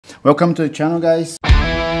Welcome to the channel, guys.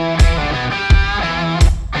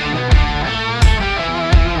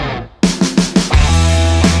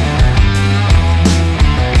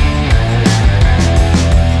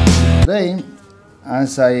 Today,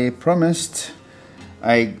 as I promised,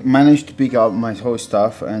 I managed to pick out my whole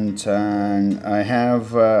stuff, and I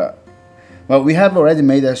have well, we have already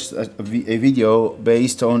made a video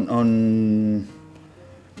based on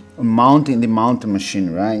mounting the mountain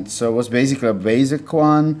machine, right? So it was basically a basic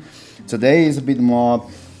one. Today is a bit more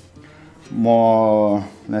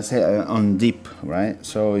let's say on deep, right?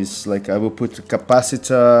 So it's like I will put a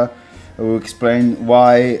capacitor. I will explain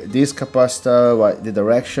why this capacitor, why the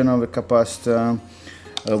direction of the capacitor,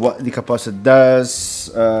 what the capacitor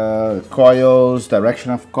does, coils,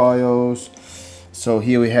 direction of coils. So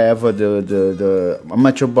here we have the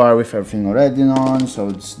armature bar with everything already on, so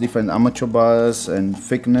it's different armature bars and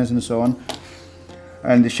thickness and so on.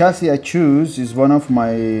 And the chassis I choose is one of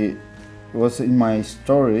my, was in my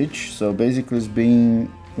storage, so basically it's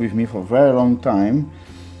been with me for a very long time.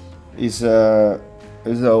 It's an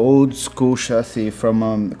old school chassis from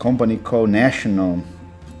a company called National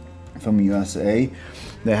from USA.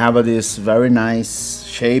 They have this very nice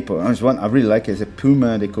shape. There's one I really like. It's a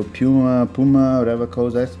Puma. They call Puma, whatever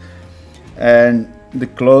calls that. And the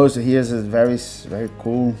close here is very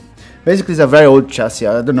cool. Basically, it's a very old chassis.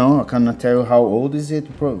 I don't know. I cannot tell you how old is it,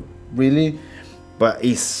 really, but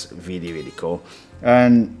it's really cool.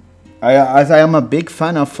 And as I am a big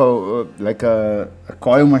fan of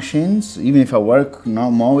coil machines, even if I work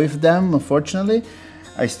no more with them, unfortunately,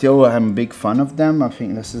 I still am a big fan of them. I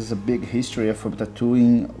think this is a big history of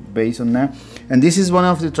tattooing based on that. And this is one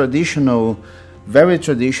of the traditional, very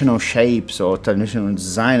traditional shapes or traditional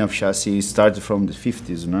design of chassis. It started from the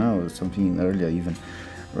 50s now, or something earlier even,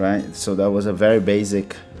 right? So that was a very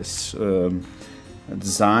basic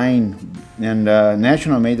design, and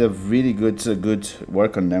National made a really good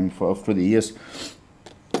work on them through the years.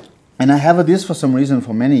 And I have this for some reason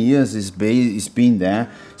for many years. It's been there.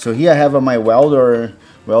 So here I have my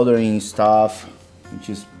welding stuff, which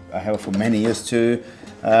is I have for many years too.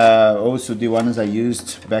 Also the ones I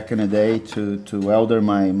used back in the day to welder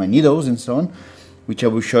my needles and so on, which I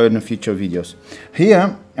will show in the future videos.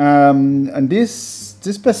 Here, and this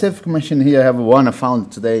specific machine here, I have one I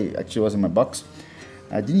found today. Actually, was in my box.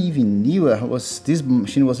 I didn't even knew this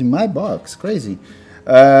machine was in my box. Crazy.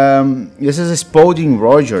 This is a Soldering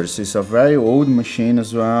Rogers. It's a very old machine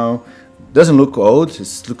as well. Doesn't look old.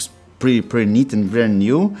 It looks pretty neat and brand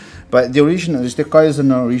new. But the original, the coil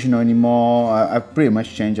isn't original anymore. I pretty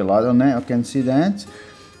much changed a lot on it. I can see that.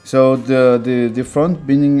 So the front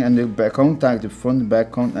binding and the back contact, the front and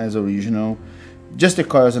back contact is original. Just the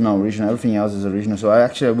coils are not original. Everything else is original. So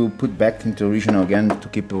I will put back into original again to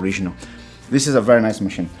keep it original. This is a very nice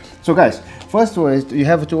machine. So guys, first of all, you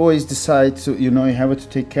have to always decide to, you have to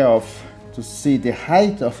take care of, to see the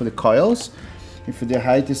height of the coils, if the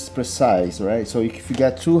height is precise, right? So if you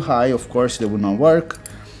get too high, of course, they will not work.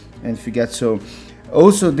 And if you get so,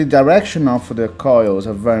 also the direction of the coils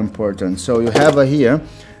are very important. So you have here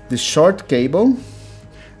the short cable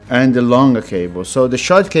and the longer cable. So the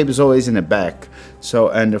short cable is always in the back. So,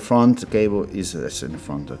 and the front cable is in the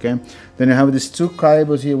front, okay? Then you have these two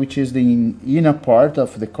cables here, which is the inner part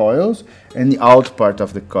of the coils and the out part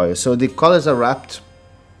of the coils. So the coils are wrapped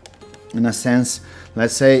in a sense,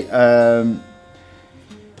 let's say,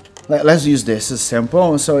 let's use this as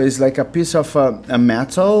sample. So it's like a piece of a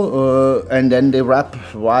metal, and then they wrap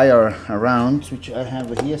wire around, which I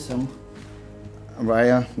have here some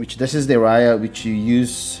wire, which this is the wire which you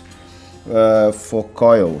use for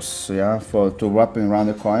coils, yeah, to wrapping around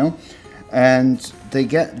the coil, and they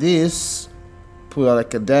get this, put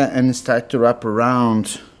like that, and start to wrap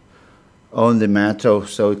around on the metal.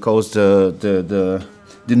 So it calls the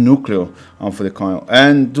nucleus of the coil,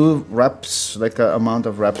 and do wraps, like a amount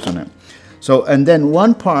of wraps on it. So, and then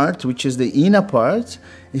one part, which is the inner part,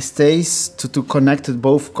 it stays to connect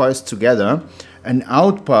both coils together, and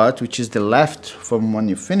out part, which is the left from when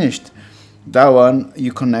you finished, that one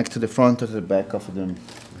you connect to the front or the back of the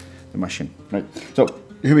machine, right? So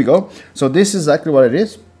here we go. So this is exactly what it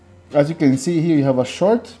is. As you can see here, you have a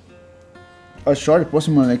short,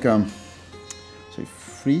 approximately like say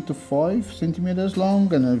 3 to 5 centimeters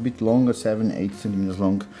long, and a bit longer, 7-8 centimeters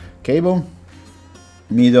long cable.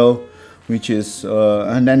 Middle, which is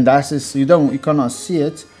and then that is you cannot see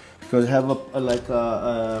it because you have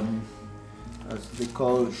as they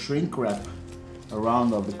call shrink wrap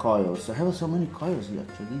around of the coils. I have so many coils here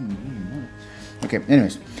actually. Okay,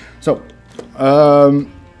 anyways, so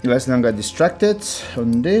let's not get distracted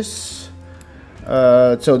on this.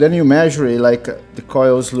 So then you measure it, like the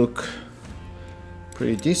coils look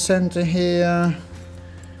pretty decent here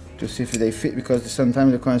to see if they fit, because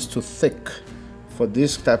sometimes the coin is too thick for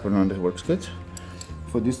this type of, no, that works good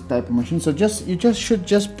for this type of machine. So you should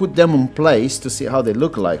just put them in place to see how they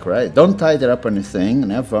look like, right? Don't tie it up or anything,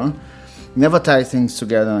 never tie things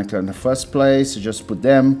together like in the first place. You just put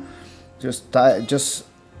them, just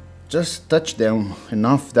touch them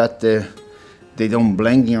enough that they don't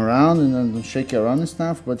blanking around and don't shake around and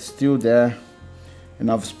stuff, but still there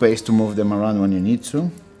enough space to move them around when you need to.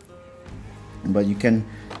 But you can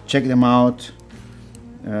check them out.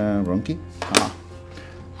 Wrong key.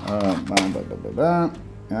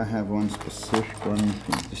 I have one specific one.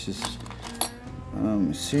 This is, let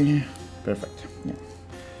me see, perfect. Yeah.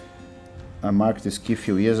 I marked this key a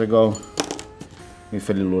few years ago with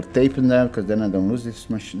a little tape in there, because then I don't lose this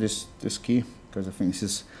key, because I think this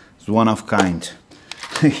is one of kind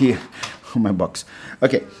here on my box.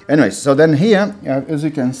 Okay, anyways, so then here, as you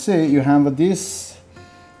can see, you have this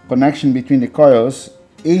connection between the coils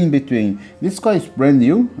in between. This coil is brand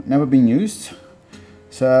new, never been used.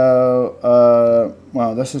 So,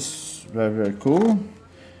 well, this is very, very cool.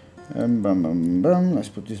 Let's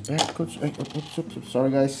put this back. Oops,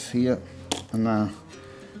 sorry guys, here. And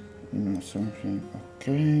you know something.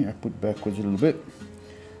 Okay, I put backwards a little bit.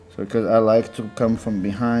 So because I like to come from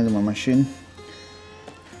behind my machine.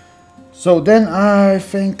 So then I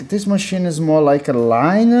think this machine is more like a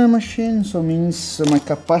liner machine. So means my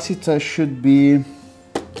capacitor should be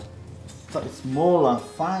smaller,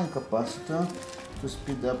 fine capacitor to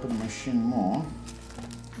speed up the machine more.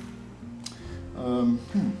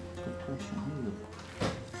 Good question.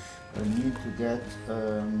 I need to get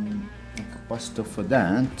a capacitor for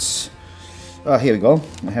that. Here we go.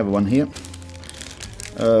 I have one here.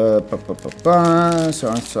 So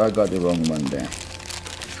I got the wrong one there.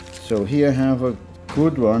 So here I have a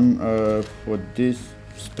good one for this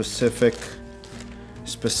specific.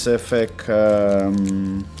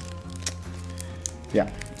 Yeah.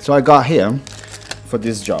 So I got here for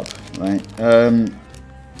this job, right?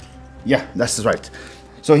 Yeah, that's right.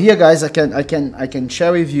 So here, guys, I can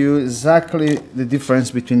share with you exactly the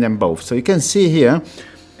difference between them both. So you can see here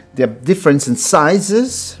the difference in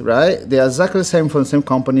sizes, right? They are exactly the same from the same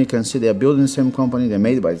company. You can see they are built in the same company. They're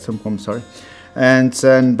made by the same company, sorry.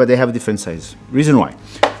 But they have different sizes. Reason why,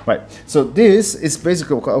 right? So this is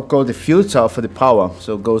basically called the filter for the power.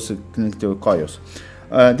 So it goes to connect to coils.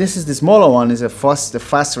 This is the smaller one, is the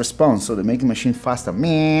fast response, so they make the machine faster.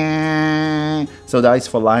 So that is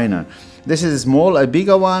for liner. This is a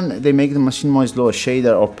bigger one. They make the machine more slow,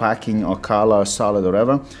 shader or packing or color or solid or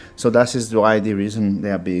whatever. So that is why the reason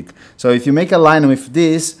they are big. So if you make a liner with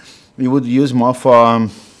this, you would use more for,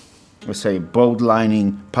 let's say, bold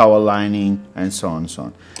lining, power lining, and so on and so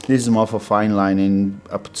on. This is more for fine lining,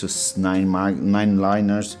 up to 9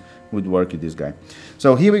 liners would work with this guy.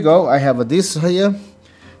 So here we go. I have this here.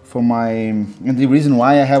 For my, and the reason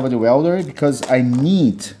why I have the welder, because I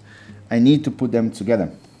need to put them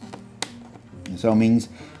together. So it means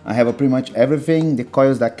I have pretty much everything, the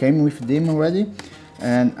coils that came with them already,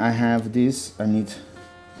 and I have this. I need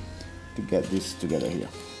to get this together here.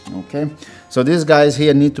 Okay, so these guys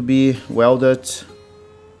here need to be welded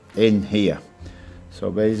in here.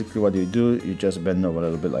 So basically what you do, you just bend over a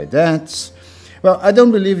little bit like that. Well, I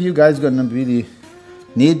don't believe you guys gonna really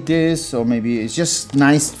need this, or maybe it's just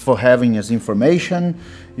nice for having as information.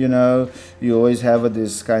 You know, you always have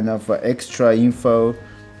this kind of extra info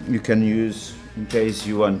you can use in case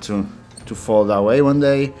you want to fall that way one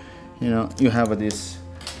day. You know, you have this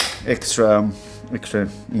extra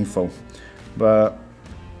info. But,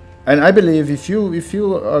 and I believe if you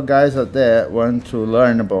guys out there want to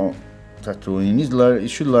learn about tattooing, you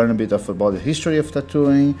should learn a bit about the history of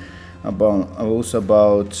tattooing, also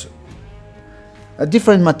about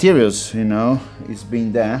different materials, you know, it's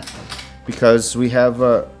been there, because we have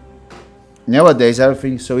nowadays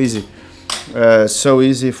everything is so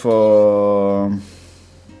easy, for,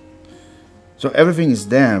 so everything is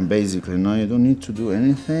there basically. No, you don't need to do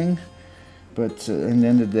anything, but in the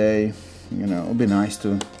end of the day, you know, it would be nice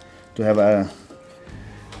to have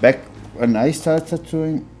when I started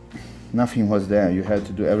tattooing, nothing was there. You had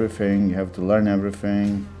to do everything, you have to learn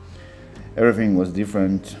everything. Everything was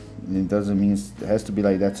different. It doesn't mean it has to be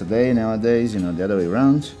like that today, nowadays, you know, the other way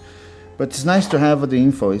around. But it's nice to have the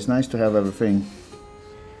info, it's nice to have everything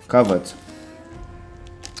covered.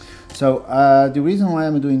 So the reason why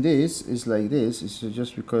I'm doing this is like this, is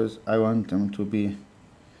just because I want them to be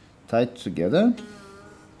tied together.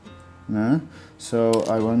 So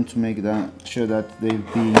I want to make sure that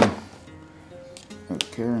they've been,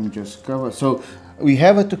 okay, let me just cover. So we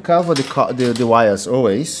have to cover the wires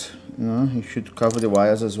always. You know, you should cover the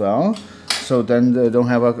wires as well. so then they don't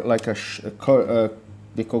have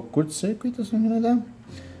they call curd circuit or something like that.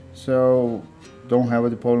 So don't have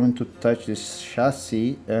the problem to touch this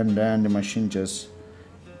chassis, and then the machine just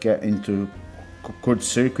get into curd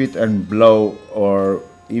circuit and blow, or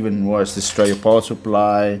even worse, destroy your power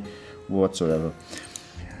supply whatsoever.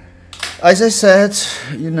 As I said,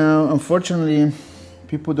 you know, unfortunately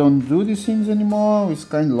people don't do these things anymore. It's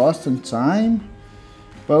kind of lost in time,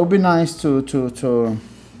 but it would be nice to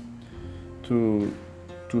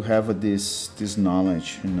have this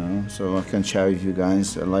knowledge, you know, so I can share with you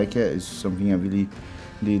guys. I like it. It's something I really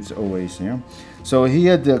did always, yeah. So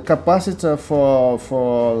here the capacitor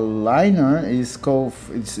for liner is called,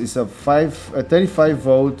 it's a 35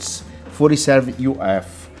 volts 47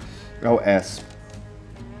 UF LS.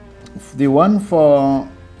 The one for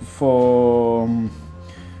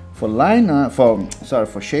liner,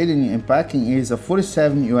 for shading and packing is a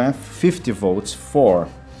 47 UF 50 volts 4.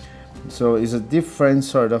 So it's a different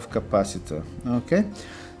sort of capacitor. Okay,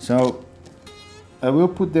 so I will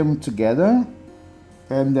put them together,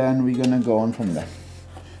 and then we're gonna go on from there.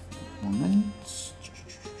 Moment.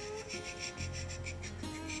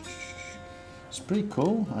 It's pretty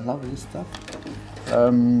cool. I love this stuff.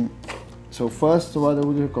 So first, what I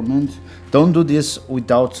would recommend, don't do this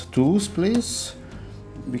without tools, please,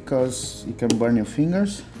 because you can burn your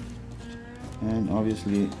fingers, and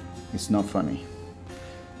obviously it's not funny.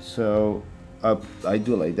 So I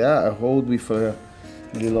do like that. I hold with a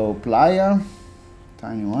little plier,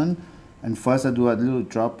 tiny one, and first I do a little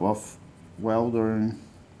drop of welder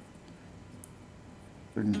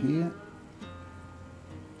in here.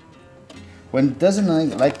 When it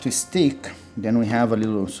doesn't like to stick, then we have a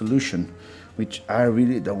little solution, which I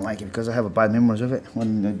really don't like it because I have a bad memories of it.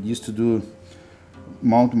 When I used to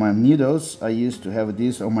mount my needles, I used to have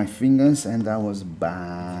this on my fingers, and that was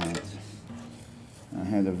bad. I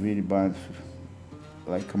had a really bad,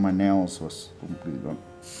 like my nails was completely gone.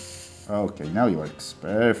 Okay, now it works.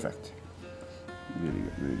 Perfect. Really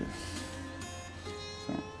good, really good.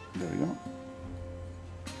 So, there we go.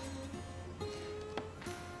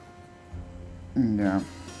 And yeah,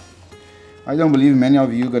 I don't believe many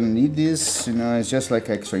of you are gonna need this, you know, it's just like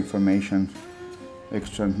extra information,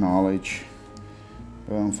 extra knowledge.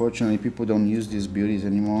 But unfortunately, people don't use these beauties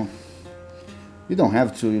anymore. You don't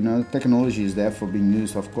have to, you know, technology is there for being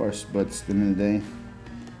used, of course, but at the end of the day,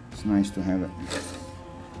 it's nice to have it.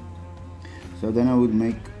 So then I would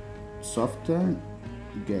make softer,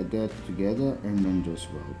 get that together, and then just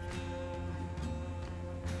weld.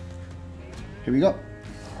 Here we go.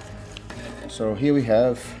 So here we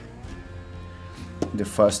have the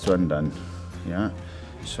first one done, yeah.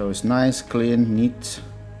 So it's nice, clean, neat,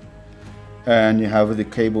 and you have the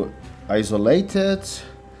cable isolated.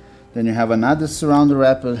 Then you have another surround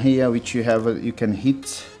wrapper here, which you can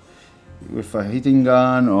hit with a heating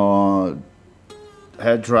gun or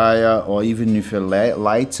hair dryer, or even if a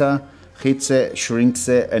lighter hits it, shrinks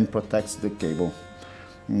it, and protects the cable.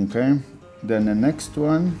 Okay. Then the next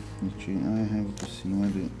one, which I have to see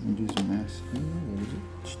whether this mask here. Where is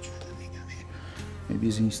it? Maybe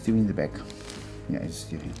it's still in the back. Yeah, it's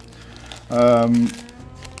still here.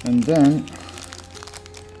 And then.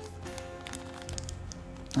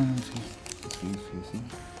 I'm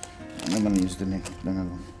gonna use the next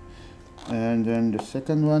one. And then the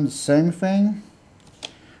second one, the same thing.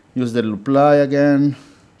 Use the little ply again,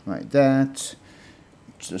 like that.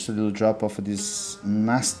 Just a little drop of this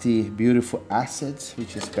nasty, beautiful acid,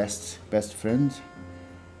 which is best friend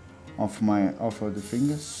of the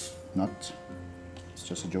fingers. Not, it's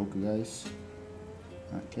just a joke, guys.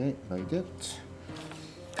 Okay, like that.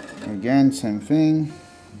 Again, same thing.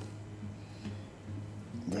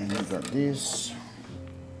 Then you got this.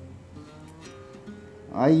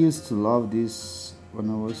 I used to love this when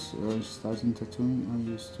I was starting tattooing. I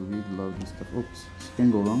used to really love this stuff. Oops, it can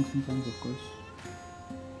go wrong sometimes, of course.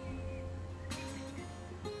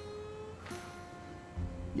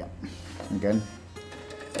 Yeah, again,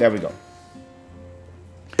 there we go.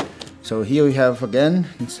 So here we have again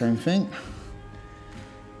the same thing,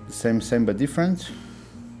 the same but different,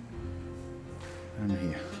 and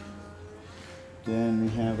here. Then we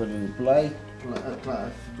have a little ply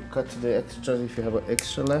to cut the extra if you have an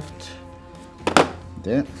extra left.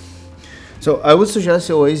 There. So I would suggest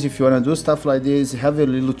always, if you want to do stuff like this, have a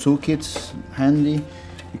little toolkit handy,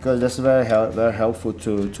 because that's very helpful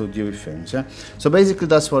to deal with things. Yeah. So basically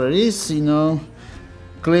that's what it is. You know,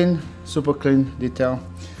 clean, super clean detail.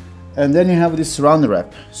 And then you have this round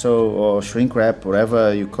wrap, so or shrink wrap,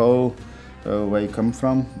 whatever you call. Where you come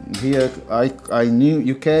from. Here, I knew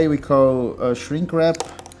UK we call shrink wrap.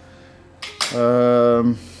 I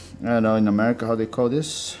don't know in America how they call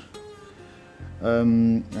this.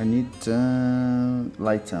 I need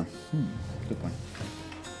lighter. Good point.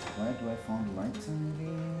 Where do I find lighter?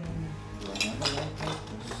 Maybe. Do I have a lighter?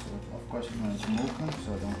 Of course, I'm not smoking,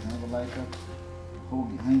 so I don't have a lighter.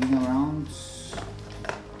 Hanging around.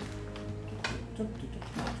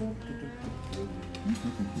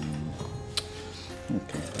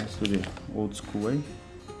 Okay, let's do the old school way.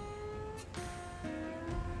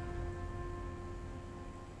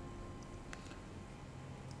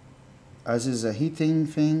 As is a heating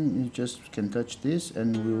thing, you just can touch this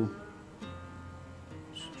and will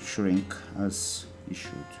shrink as it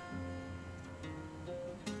should.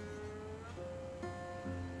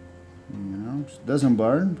 You know, it doesn't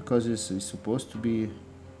burn because it's supposed to be.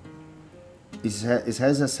 It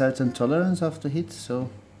has a certain tolerance of the heat, so.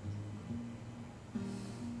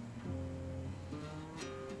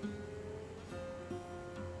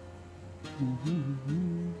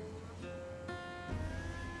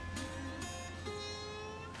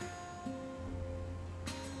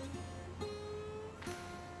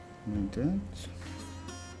 Like that.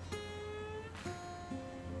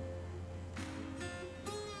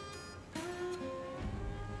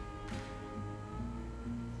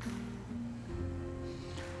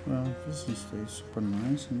 Well, this is stays super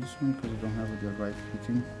nice in this one because you don't have the right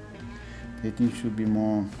heating. The heating should be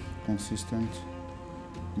more consistent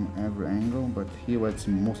from every angle, but here what's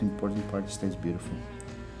the most important part, it stays beautiful.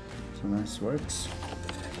 So nice works.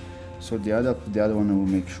 So the other one I will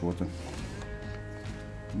make shorter.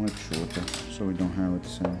 Much shorter, so we don't have it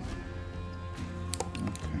same.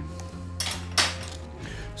 Okay.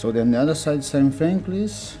 So then the other side, same thing,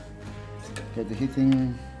 please. Get the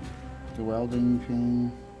heating, the welding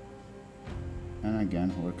thing, and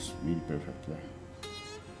again works really perfect there.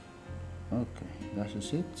 Okay, that's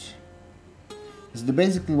just it. It's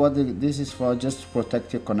basically what this is for, just to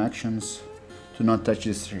protect your connections, to not touch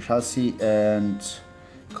this chassis and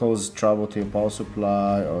cause trouble to your power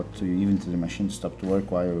supply or to even to the machine to stop to work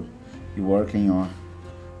while you're working or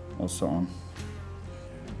so on.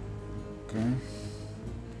 Okay.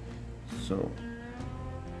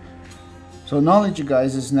 So knowledge,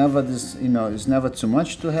 guys, is never this. It's never too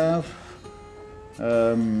much to have.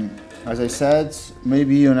 As I said,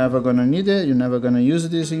 maybe you're never gonna need it. You're never gonna use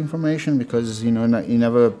this information because you're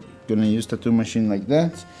never gonna use tattoo machine like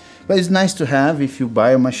that. But it's nice to have if you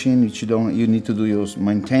buy a machine which you need to do your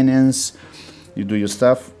maintenance, you do your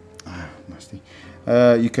stuff. Nasty.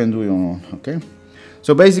 You can do your own. Okay.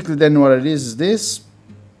 So basically, then what it is this.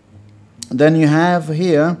 Then you have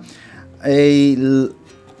here you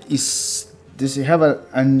have a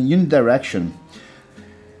unidirection.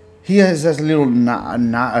 Here is this little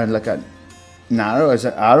like a narrow, as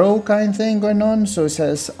an arrow kind thing going on. So it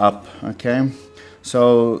says up. Okay.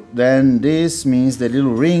 So then this means the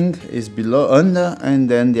little ring is below, under, and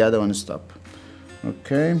then the other one is stop.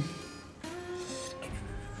 Okay.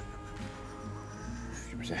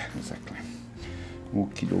 Exactly.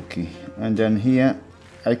 Okie dokie. And then here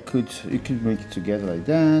you could make it together like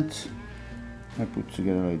that. I put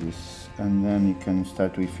together like this, and then you can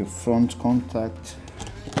start with your front contact.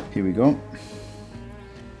 Here we go.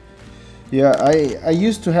 Yeah, I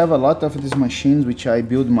used to have a lot of these machines which I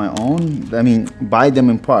build my own. I mean, buy them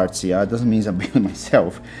in parts. Yeah, it doesn't mean I build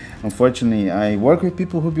myself. Unfortunately, I work with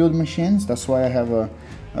people who build machines. That's why I have a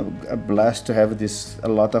blast to have a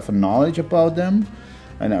lot of knowledge about them,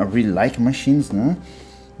 and I really like machines, no?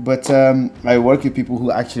 But I work with people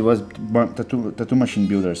who actually was tattoo machine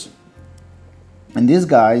builders, and these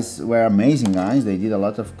guys were amazing guys. They did a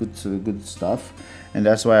lot of good stuff, and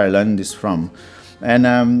that's where I learned this from. And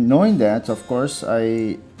knowing that, of course,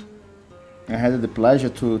 I had the pleasure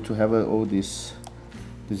to have all this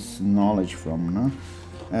knowledge from, no?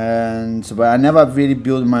 And but I never really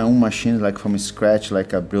built my own machines like from scratch,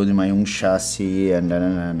 like I built my own chassis, and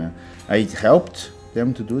I helped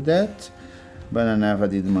them to do that, but I never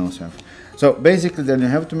did myself. So basically, then you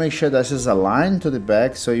have to make sure that this is aligned to the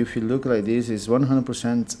back. So if you look like this, it's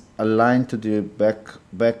 100% aligned to the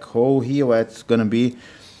back hole here, where it's gonna be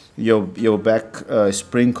your back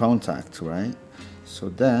spring contact, right? So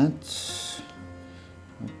that,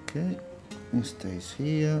 okay, it stays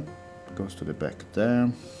here, goes to the back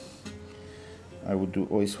there. I would do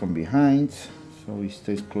always from behind, so it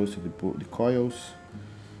stays close to the coils,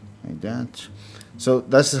 like that. So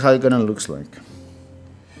that's how it's gonna looks like.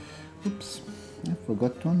 Oops, I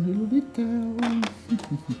forgot one little detail.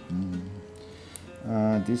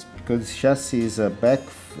 This, because this chassis is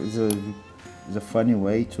is a funny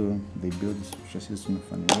way they build this chassis in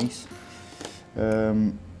funny ways.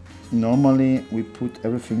 Normally we put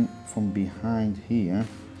everything from behind here,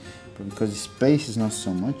 but because the space is not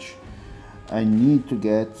so much, I need to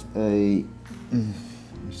get a.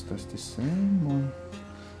 Is that the same one?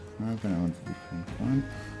 I'm gonna want a different one.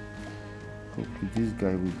 Hopefully this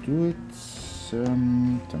guy will do it. So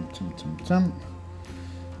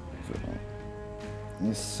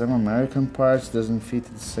some American parts doesn't fit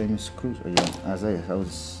the same screws. Oh, yeah, as I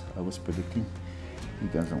was predicting,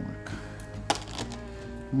 it doesn't work.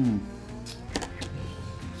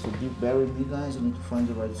 So bear with me, guys. I need to find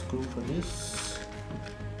the right screw for this.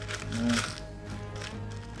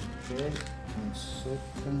 Okay, 1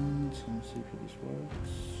 second. Let's see if this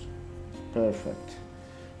works. Perfect.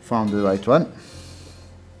 Found the right one.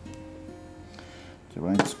 The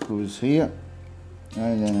right screw is here.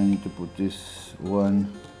 And then I need to put this one,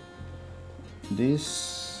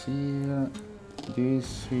 this here,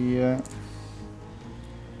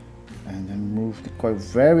 and then move the coil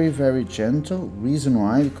very gentle. Reason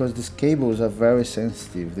why? Because these cables are very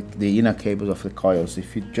sensitive, the inner cables of the coils.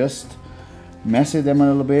 If you just mess with them a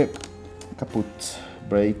little bit, kaput,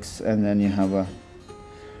 breaks, and then you have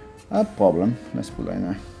a problem. Let's put it like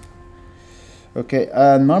that. Okay,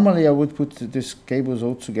 normally I would put these cables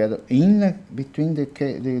all together in between the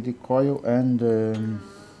coil and the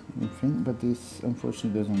thing, but this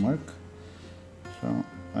unfortunately doesn't work. So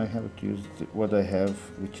I have to use what I have,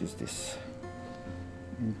 which is this.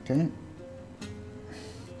 Okay.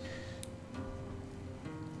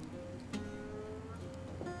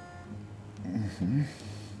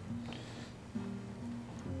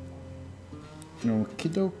 Okie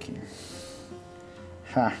dokie.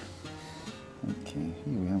 Ha. Okay,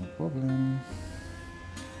 here we have a problem.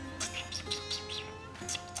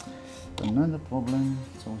 Another problem,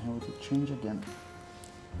 so we have to change again.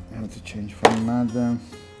 I have to change for another.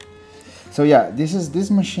 So yeah,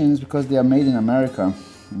 these machines, because they are made in America,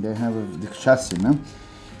 they have the chassis, no?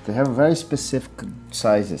 They have very specific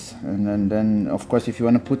sizes, and then of course if you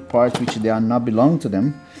want to put parts which they are not belong to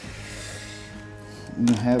them,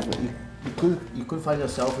 you could find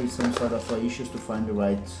yourself with some sort of issues to find the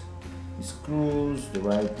right screws, the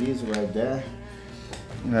right this, the right there.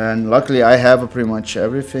 And luckily I have pretty much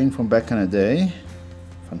everything from back in the day.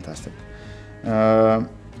 Fantastic.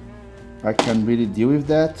 I can really deal with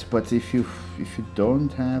that, but if you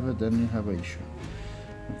don't have it, then you have an issue.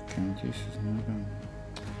 Okay, this is not gonna.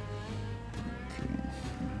 Okay,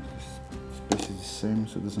 this space is the same,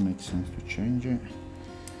 so it doesn't make sense to change it.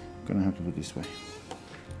 I'm gonna have to do it this way.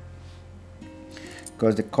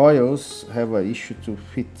 Because the coils have an issue to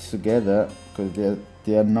fit together, because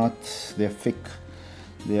they're thick.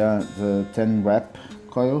 They are the 10 wrap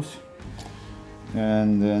coils,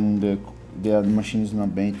 and then the machine is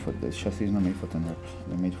not made for the chassis is not made for 10 wraps.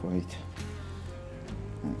 They're made for 8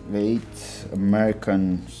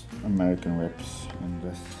 American wraps, and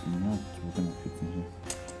that's not gonna fit in here.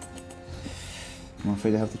 I'm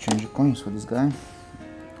afraid I have to change the coins for this guy.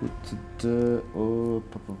 Put the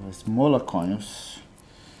smaller coins.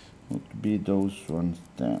 Would be those ones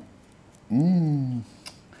there.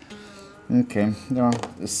 Okay, yeah.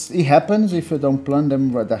 It happens if you don't plan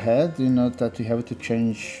them right ahead, you know that you have to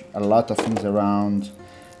change a lot of things around.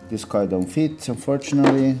 This coil don't fit,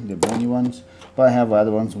 unfortunately, the brand new ones, but I have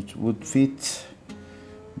other ones which would fit.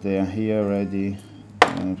 They are here already.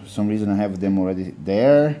 For some reason I have them already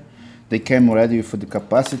there. They came already with the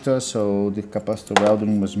capacitor, so the capacitor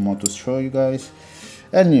welding was more to show you guys.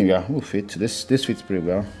 And yeah, will fit. This fits pretty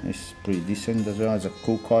well. It's pretty decent as well. It's a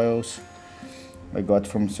cool coils I got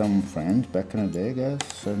from some friend back in the day,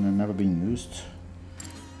 guys, and they've never been used.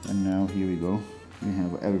 And now here we go. We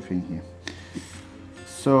have everything here.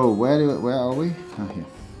 So where are we? Ah, here.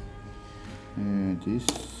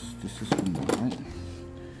 This is from there, right?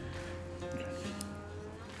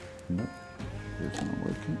 Nope, that's not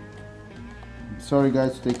working. Sorry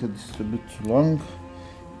guys, it takes a bit too long.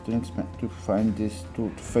 Didn't expect to find this to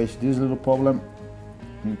face this little problem,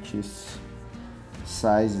 which is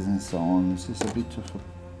sizes and so on. This is a bit of a.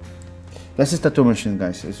 This is tattoo machine,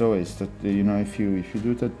 guys. As always, that you know, if you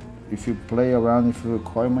do that, if you play around with your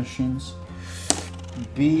coil machines,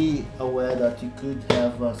 be aware that you could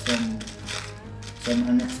have some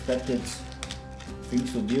unexpected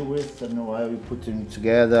things to deal with. I don't know why we put them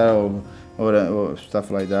together or stuff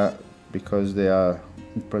like that, because they are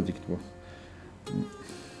unpredictable.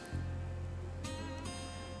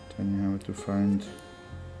 Then you have to find.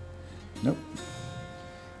 Nope.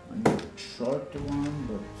 I need a shorter one,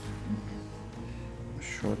 but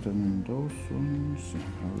shorter than those ones. See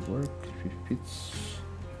how it works, if it fits.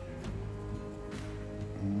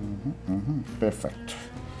 Perfect.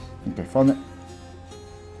 Okay, found it.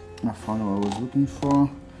 I found what I was looking for.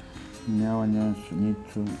 Now I just need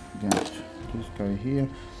to get this guy here,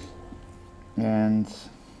 and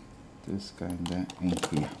this guy there in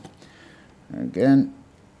here. Again,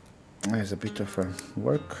 there's a bit of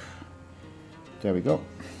work. There we go.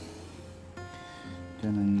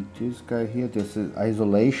 Then I need this guy here. There's an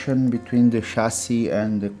isolation between the chassis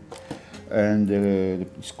and the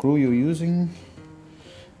screw you're using.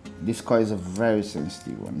 This coil is a very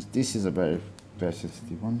sensitive one. This is a very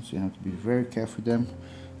sensitive one, so you have to be very careful with them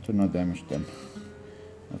to not damage them.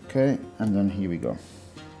 Okay, and then here we go.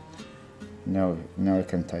 Now I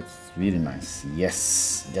can tighten. It's really nice.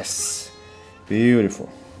 Yes, yes, beautiful,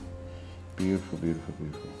 beautiful, beautiful,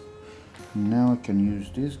 beautiful. Now I can use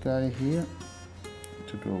this guy here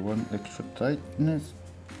to do one extra tightness.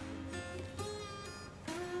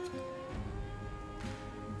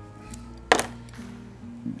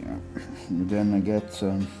 Yeah, and then I get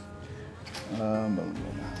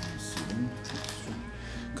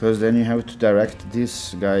because then you have to direct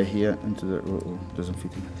this guy here into the doesn't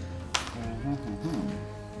fit in.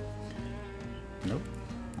 Nope.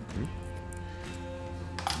 Okay.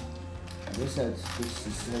 As I said,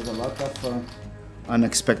 there's a lot of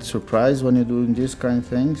unexpected surprise when you're doing these kind of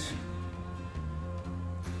things.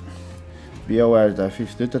 Be aware that if you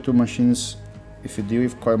do tattoo machines, if you deal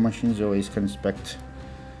with coil machines, you always can expect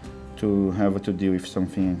to have to deal with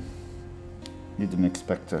something you didn't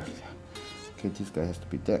expect. Okay, this guy has to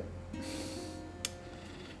be there.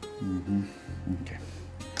 Okay.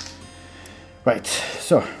 Right,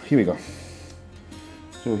 so here we go.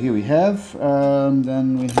 So here we have,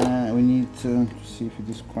 then we need to see if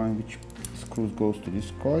this coil, which screws goes to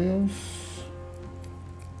these coils.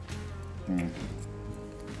 Okay.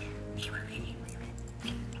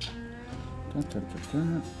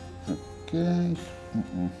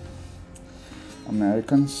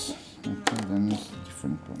 Americans. Okay, then it's a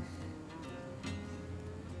different one.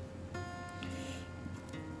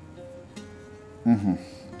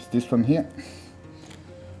 It's this one here.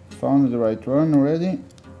 Found the right one already.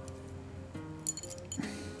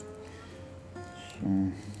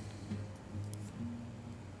 So,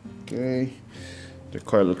 okay, the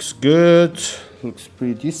coil looks good. Looks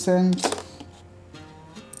pretty decent.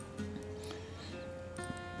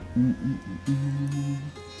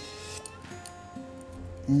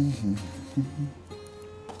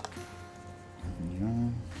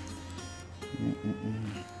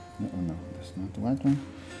 No, that's not the right one.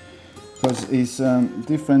 Because it's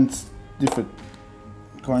different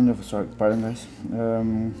kind of, sorry, pardon guys.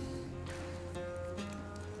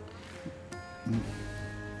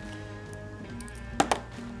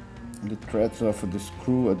 The threads of the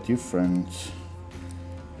screw are different.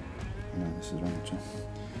 Yeah, this is wrong too.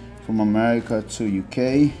 From America to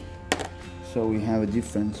UK, so we have a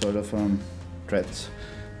different sort of threads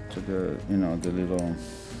to the, you know, the little.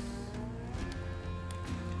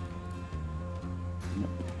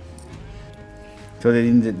 So they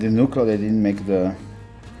didn't, the nuclear, they didn't make the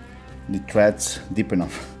threads deep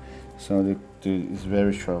enough. So it's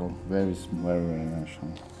very shallow, very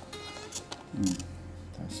shallow.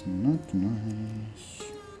 That's not nice.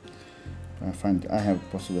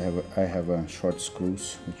 I have short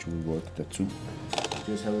screws which will work that too.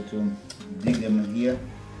 Just have to dig them in here.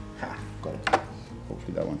 Ha, got it.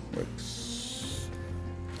 Hopefully that one works.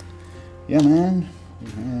 Yeah, man.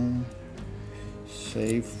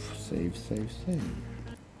 Save.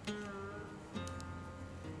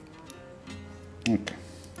 Okay.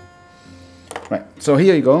 Right, so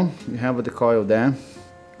here you go. You have the coil there.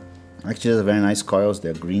 Actually, they're very nice coils.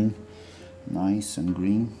 They're green, nice and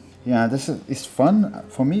green. Yeah, it's fun.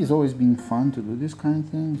 For me, it's always been fun to do this kind of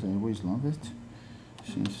things. I always love it.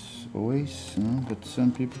 Since always, you know, but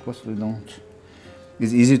some people possibly don't.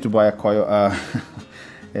 It's easy to buy a coil,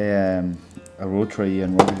 a rotary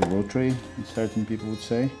and rotary. Certain people would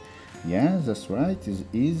say. Yes, that's right, it's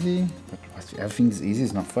easy, but everything is easy,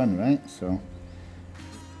 it's not fun, right? So,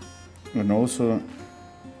 and also,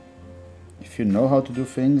 if you know how to do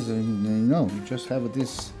things, then you know, you just have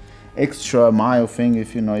this extra mile thing.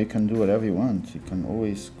 If you know you can do whatever you want, you can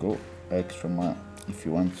always go extra mile if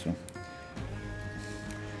you want to.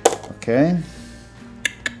 Okay,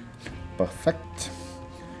 perfect,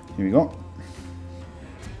 here we go.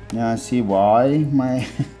 Now I see why my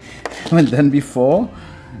haven't done before.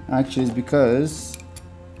 Actually, it's because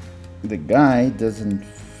the guy doesn't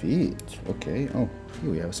fit. Okay. Oh,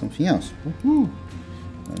 here we have something else.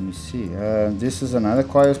 Let me see. This is another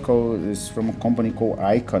coil. It's from a company called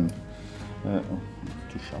Icon.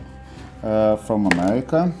 Too shallow. From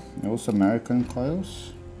America. Also American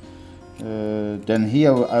coils. Then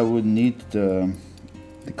here I would need the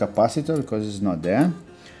capacitor because it's not there.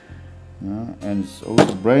 And it's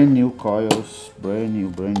also brand new coils. Brand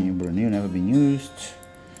new, never been used.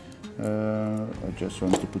 I just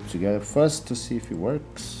want to put together first to see if it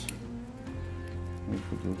works.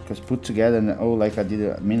 Because put together and oh, like I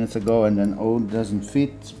did minutes ago, and then oh, doesn't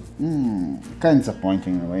fit. Kind of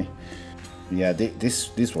disappointing in a way. Yeah,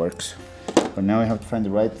 this works, but now I have to find the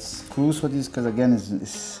right screws for this, because again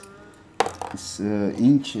it's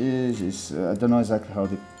inches. I don't know exactly how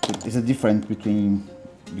it's a difference between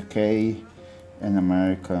UK and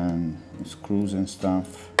American screws and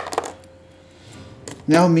stuff.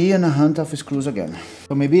 Now me and a hunt of screws again.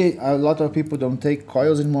 So maybe a lot of people don't take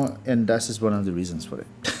coils anymore, and that is one of the reasons for it.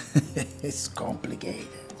 It's complicated.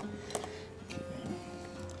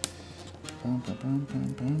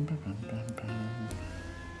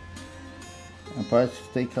 Apart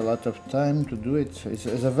it takes a lot of time to do it. It's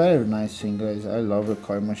a very nice thing, guys. I love the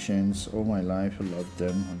coil machines all my life. I love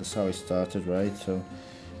them. That's how I started, right? So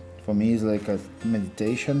for me it's like a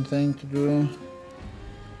meditation thing to do.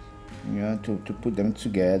 Yeah, to put them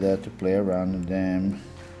together, to play around with them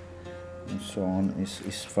and so on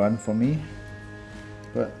is fun for me.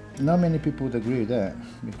 But not many people would agree with that,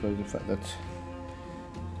 because the fact that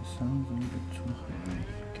it sounds a little bit too high.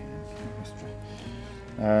 Okay, let's try.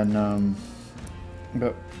 And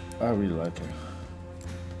but I really like it.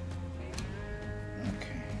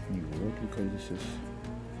 Okay, it works because this is,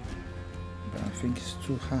 but I think it's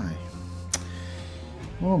too high.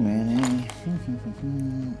 Oh man.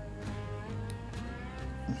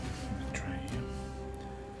 Try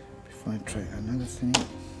before I try another thing.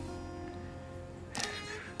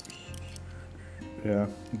 Yeah,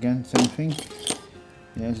 again same thing.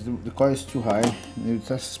 Yes, the coil is too high.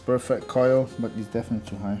 That's perfect coil, but it's definitely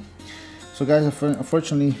too high. So guys,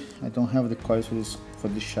 unfortunately I don't have the coils for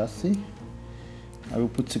this chassis. I will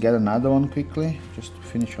put together another one quickly just to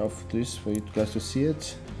finish off this for you guys to see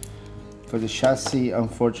it, because the chassis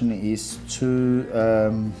unfortunately is too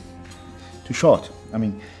short. I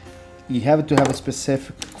mean, you have to have a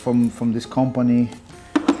specific from this company,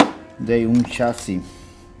 their own chassis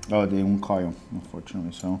or their own coil,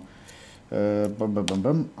 unfortunately. So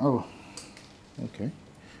oh, okay,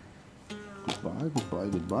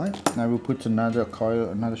 goodbye. Now we'll put another coil,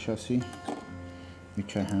 another chassis,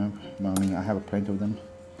 which I have. I mean, I have plenty of them.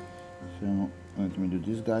 So let me do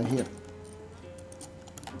this guy here,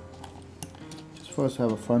 just for us to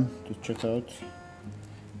have fun to check out.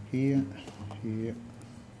 Here.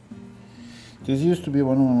 This used to be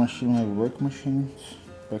one of my machines, my work machines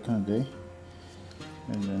back in the day,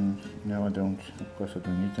 and then now I don't. Of course, I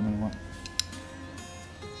don't need them anymore.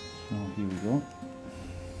 So here we go.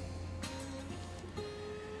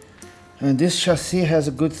 And this chassis has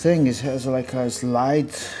a good thing. It has like a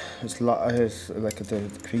slide. It has like the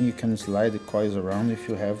thing you can slide the coils around if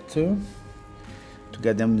you have to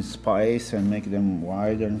get them in space and make them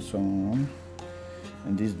wider and so on.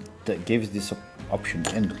 And this that gives this option,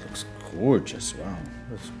 and it looks gorgeous. Wow,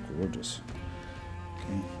 that's gorgeous.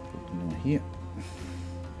 Okay, put them here.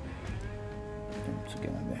 Put them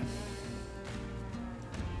together there.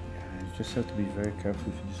 Yeah, you just have to be very careful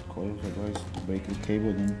with these coils, otherwise you break the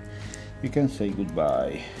cable, then you can say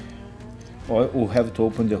goodbye. Or we'll have to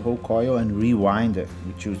open the whole coil and rewind it,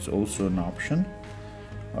 which is also an option,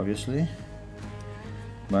 obviously.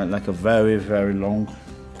 But like a very, very long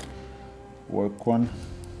work one.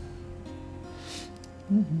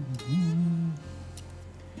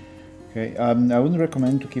 Okay, I wouldn't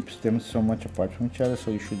recommend to keep them so much apart from each other,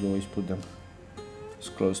 so you should always put them as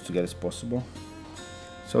close together as possible.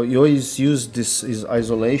 So you always use this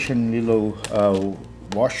isolation little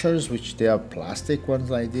washers, which they are plastic ones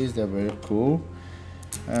like this. They're very cool,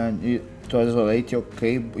 and to isolate your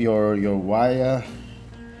cable, your wire,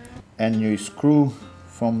 and your screw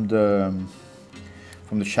from the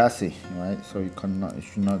chassis, right? So you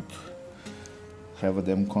should not have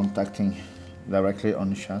them contacting directly on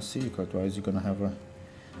the chassis, because otherwise you're gonna have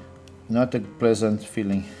not a pleasant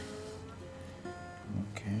feeling.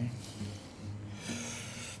 Okay.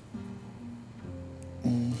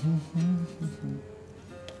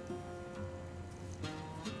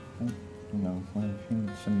 No, I think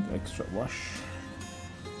some extra wash.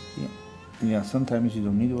 Yeah, sometimes you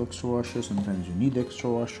don't need extra washers, sometimes you need extra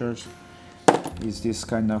washers. It's this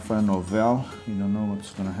kind of a novel, you don't know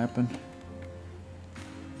what's gonna happen.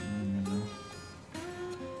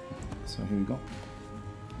 So here we go.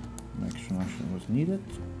 An extra washer was needed.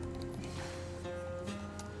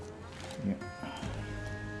 Yeah,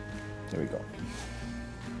 there we go.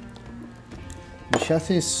 The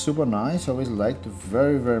chassis is super nice. I always liked it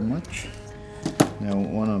very, very much. Now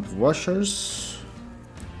one of the washers,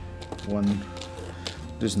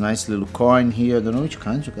 this nice little coin here. I don't know which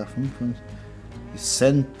kind you got from. It's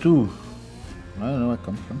Cent 2. I don't know where it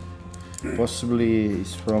comes from. Possibly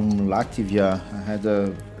it's from Latvia. I had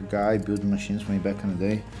a guy build machines for me back in the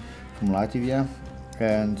day from Latvia,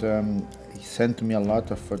 and he sent me a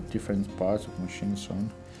lot of different parts of machines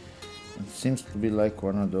on. It seems to be like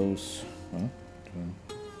one of those. Okay.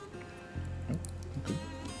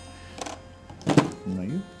 No,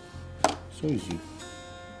 you. So easy.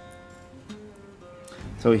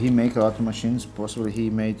 So he make a lot of machines. Possibly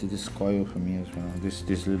he made this coil for me as well.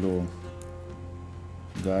 This little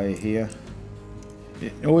guy here.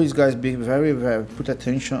 Always, guys, be very put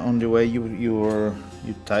attention on the way you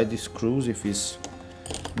tie the screws if it's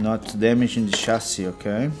not damaging the chassis.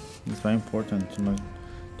 Okay, it's very important to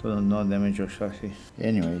not damage your chassis.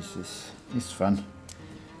 Anyways, it's fun.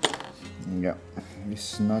 Yeah,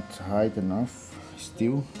 it's not high enough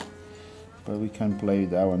still, but we can play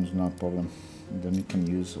with that one. It's no problem. And then you can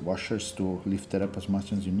use washers to lift it up as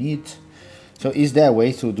much as you need. So is there a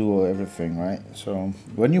way to do everything, right? So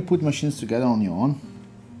when you put machines together on your own,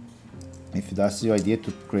 if that's your idea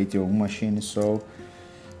to create your own machine, so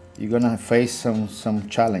you're gonna face some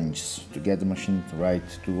challenges to get the machine right,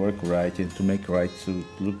 to work right, and to make right, to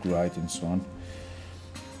look right, and so on.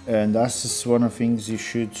 And that's one of the things you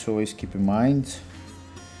should always keep in mind.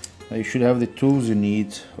 You should have the tools you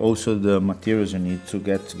need, also the materials you need to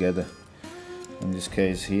get together. In this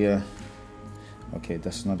case here, okay,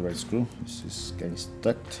 that's not the right screw. This is getting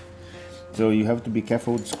stuck. So you have to be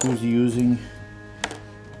careful with the screws you're using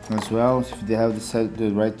as well. If they have the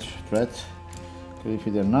right thread, because if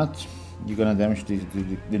they're not, you're gonna damage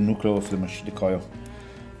the nucleus of the machine, the coil,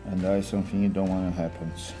 and that is something you don't want to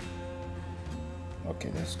happen. Okay,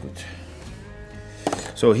 that's good.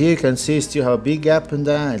 So here you can see still have a big gap in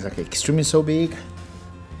there. It's like extremely so big.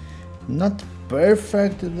 Not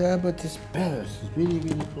perfect there, but it's better. It's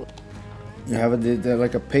really cool. You have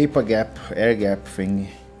like a paper gap, air gap thing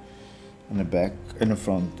in the back, in the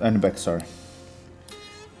front, and the back. Sorry.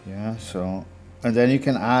 Yeah. So, and then you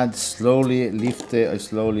can add slowly, lift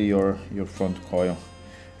slowly your front coil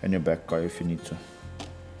and your back coil if you need to.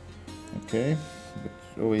 Okay, but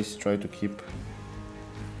always try to keep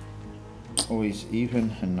always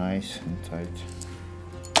even and nice and tight.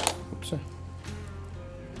 Oops.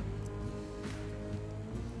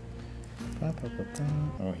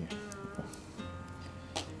 Oh, here.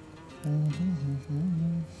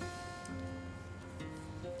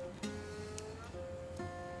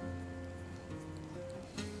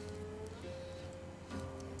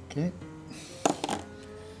 Okay.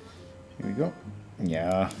 Here we go.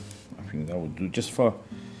 Yeah, I think that would do just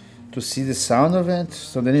to see the sound of it.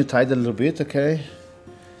 So then you tie it a little bit, okay?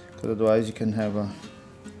 Because otherwise you can have a.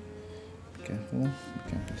 Careful.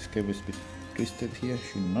 Okay, this cable is a bit twisted here.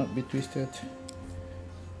 Should not be twisted.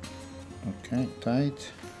 Okay,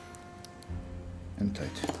 tight and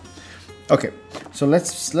tight. Okay, so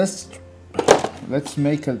let's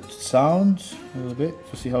make a sound a little bit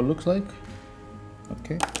to see how it looks like.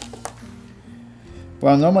 Okay.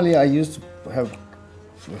 Well, normally I used to have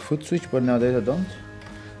a foot switch, but nowadays I don't.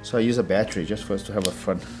 So I use a battery just for us to have a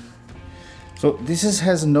fun. So this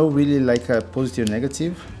has no really like a positive or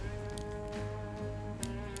negative.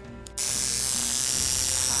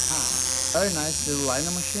 Very nice little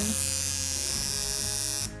liner machine.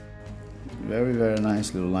 Very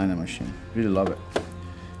nice little liner machine. Really love it.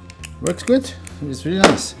 Works good. It's really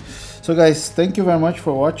nice. So guys, thank you very much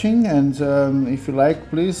for watching, and if you like,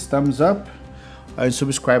 please thumbs up and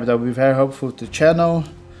subscribe. That will be very helpful to the channel.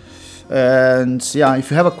 And yeah, if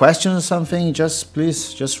you have a question or something,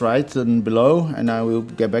 please write them below, and I will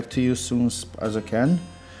get back to you as soon as I can.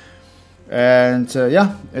 And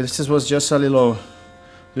yeah, this was just a little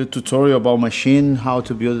tutorial about machine, how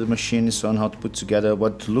to build the machines, on how to put together,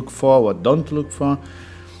 what to look for, what don't look for.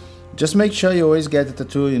 Just make sure you always get the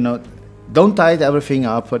tool, you know. Don't tie everything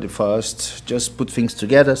up at first. Just put things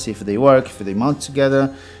together, see if they work, if they mount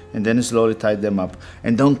together, and then slowly tie them up.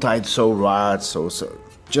 And don't tie it so hard, so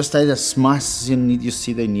just tie it as much as you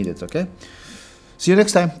see they need it, okay? See you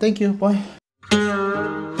next time. Thank you. Bye.